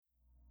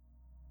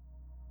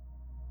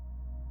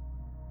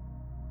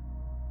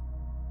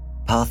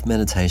Path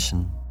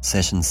Meditation,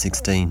 Session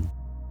 16.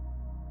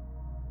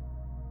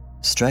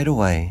 Straight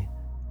away,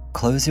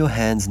 close your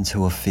hands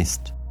into a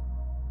fist,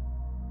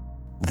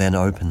 then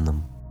open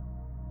them.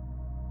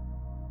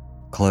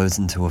 Close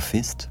into a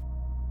fist,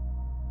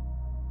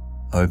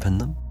 open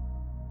them.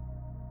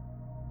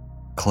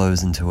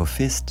 Close into a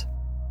fist,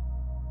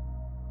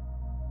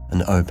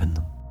 and open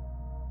them.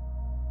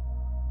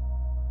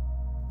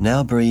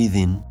 Now breathe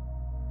in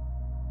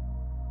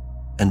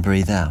and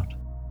breathe out.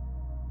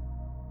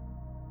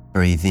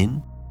 Breathe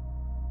in,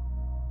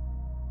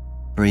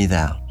 breathe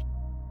out.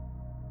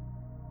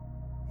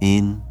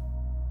 In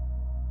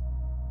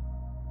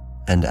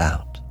and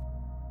out.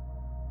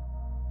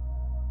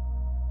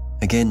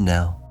 Again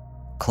now,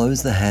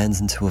 close the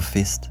hands into a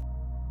fist,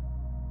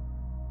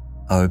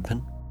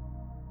 open,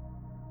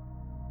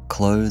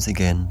 close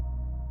again,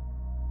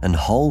 and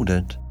hold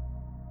it,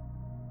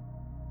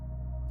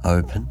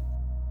 open,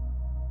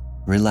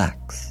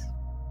 relax.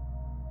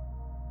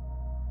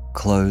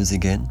 Close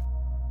again,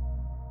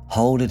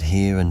 hold it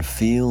here and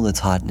feel the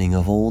tightening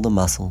of all the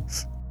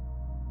muscles.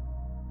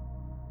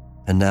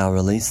 And now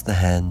release the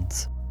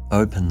hands,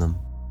 open them.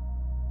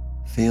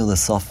 Feel the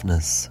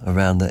softness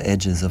around the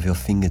edges of your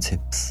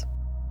fingertips.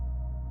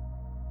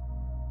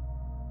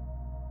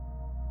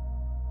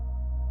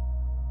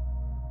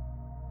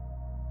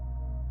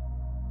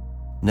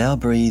 Now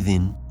breathe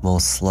in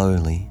more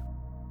slowly.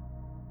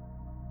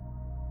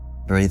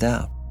 Breathe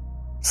out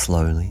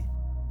slowly.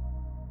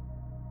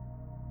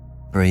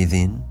 Breathe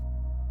in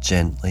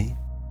gently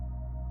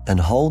and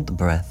hold the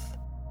breath.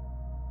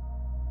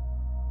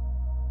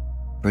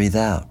 Breathe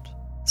out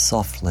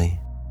softly.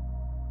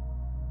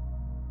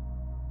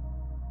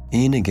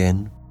 In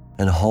again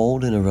and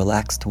hold in a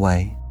relaxed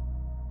way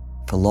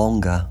for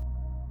longer.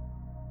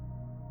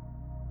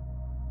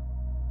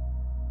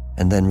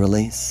 And then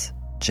release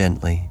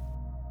gently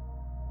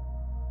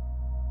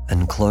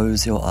and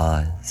close your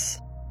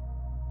eyes.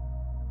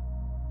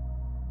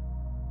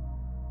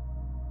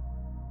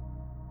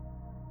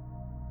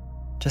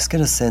 Just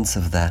get a sense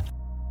of that,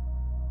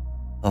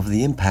 of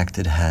the impact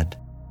it had,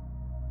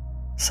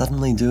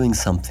 suddenly doing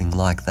something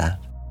like that.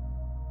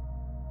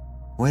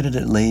 Where did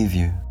it leave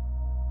you?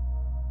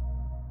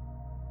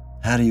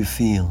 How do you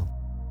feel?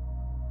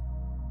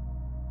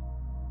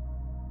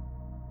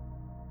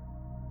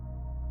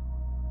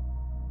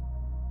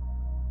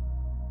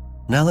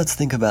 Now let's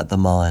think about the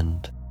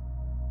mind.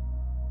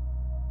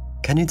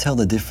 Can you tell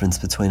the difference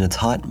between a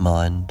tight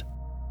mind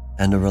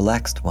and a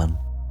relaxed one?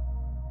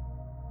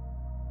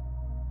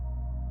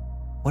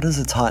 What does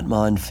a tight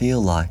mind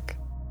feel like?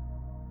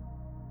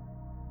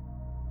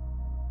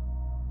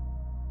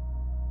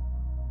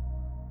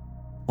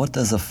 What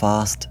does a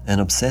fast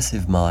and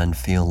obsessive mind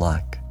feel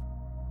like?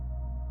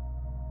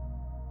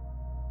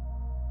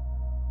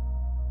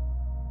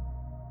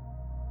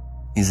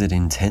 Is it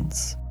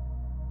intense?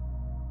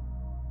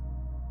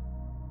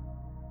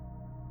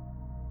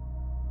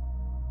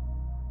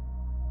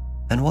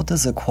 And what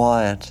does a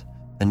quiet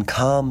and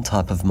calm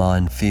type of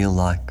mind feel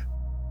like?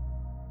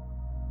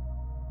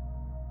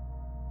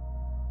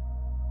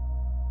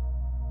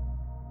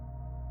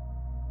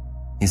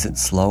 Is it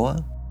slower,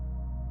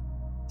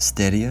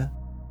 steadier,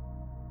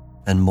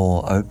 and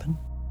more open?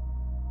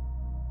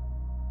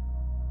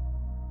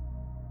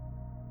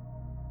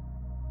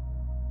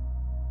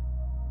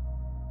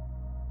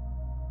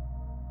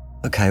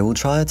 Okay, we'll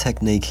try a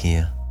technique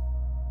here.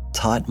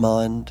 Tight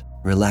mind,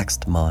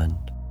 relaxed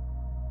mind.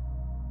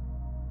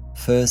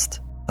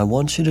 First, I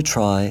want you to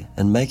try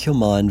and make your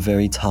mind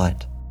very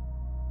tight.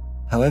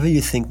 However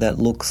you think that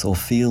looks or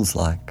feels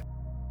like.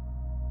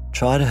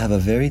 Try to have a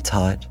very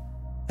tight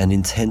and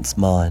intense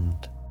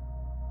mind.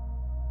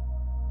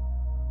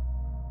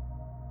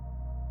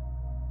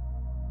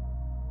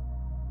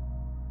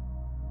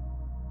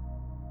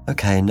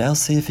 Okay, now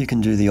see if you can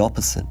do the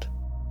opposite.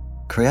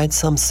 Create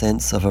some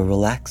sense of a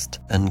relaxed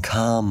and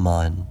calm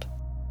mind.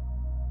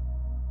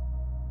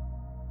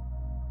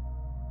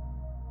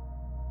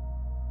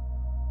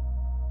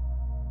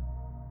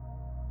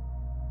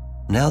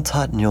 Now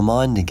tighten your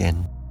mind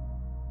again.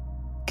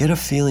 Get a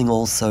feeling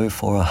also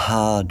for a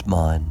hard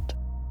mind.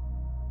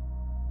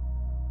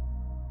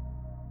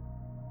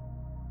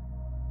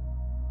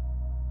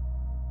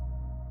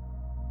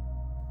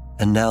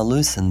 And now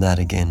loosen that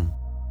again.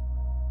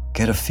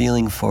 Get a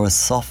feeling for a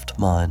soft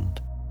mind,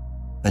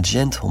 a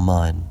gentle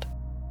mind,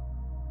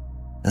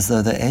 as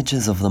though the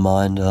edges of the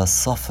mind are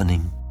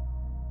softening.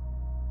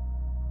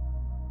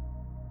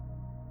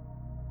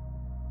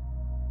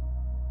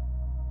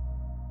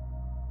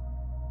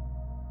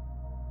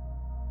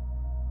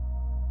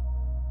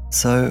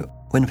 So,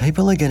 when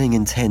people are getting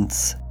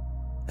intense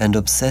and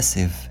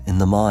obsessive in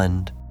the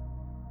mind,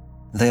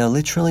 they are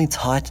literally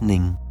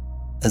tightening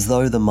as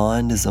though the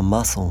mind is a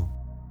muscle.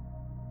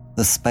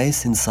 The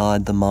space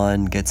inside the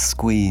mind gets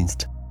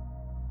squeezed.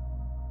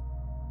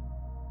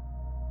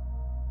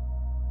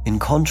 In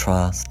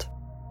contrast,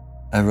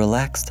 a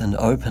relaxed and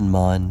open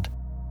mind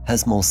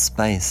has more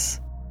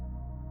space.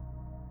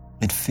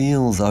 It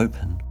feels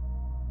open.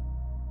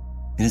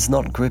 It is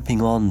not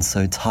gripping on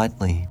so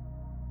tightly.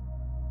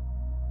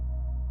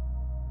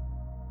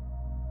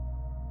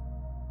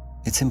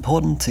 It's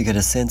important to get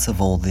a sense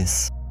of all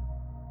this,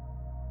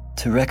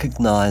 to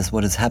recognize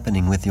what is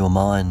happening with your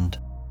mind,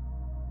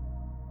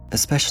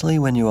 especially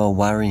when you are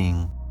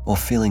worrying or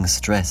feeling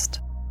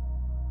stressed.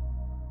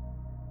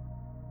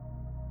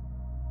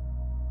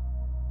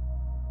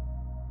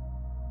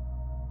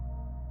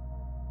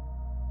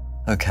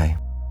 Okay,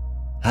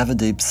 have a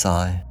deep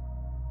sigh.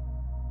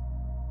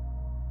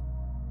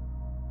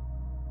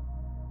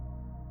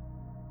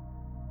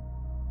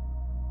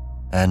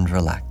 And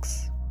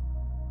relax.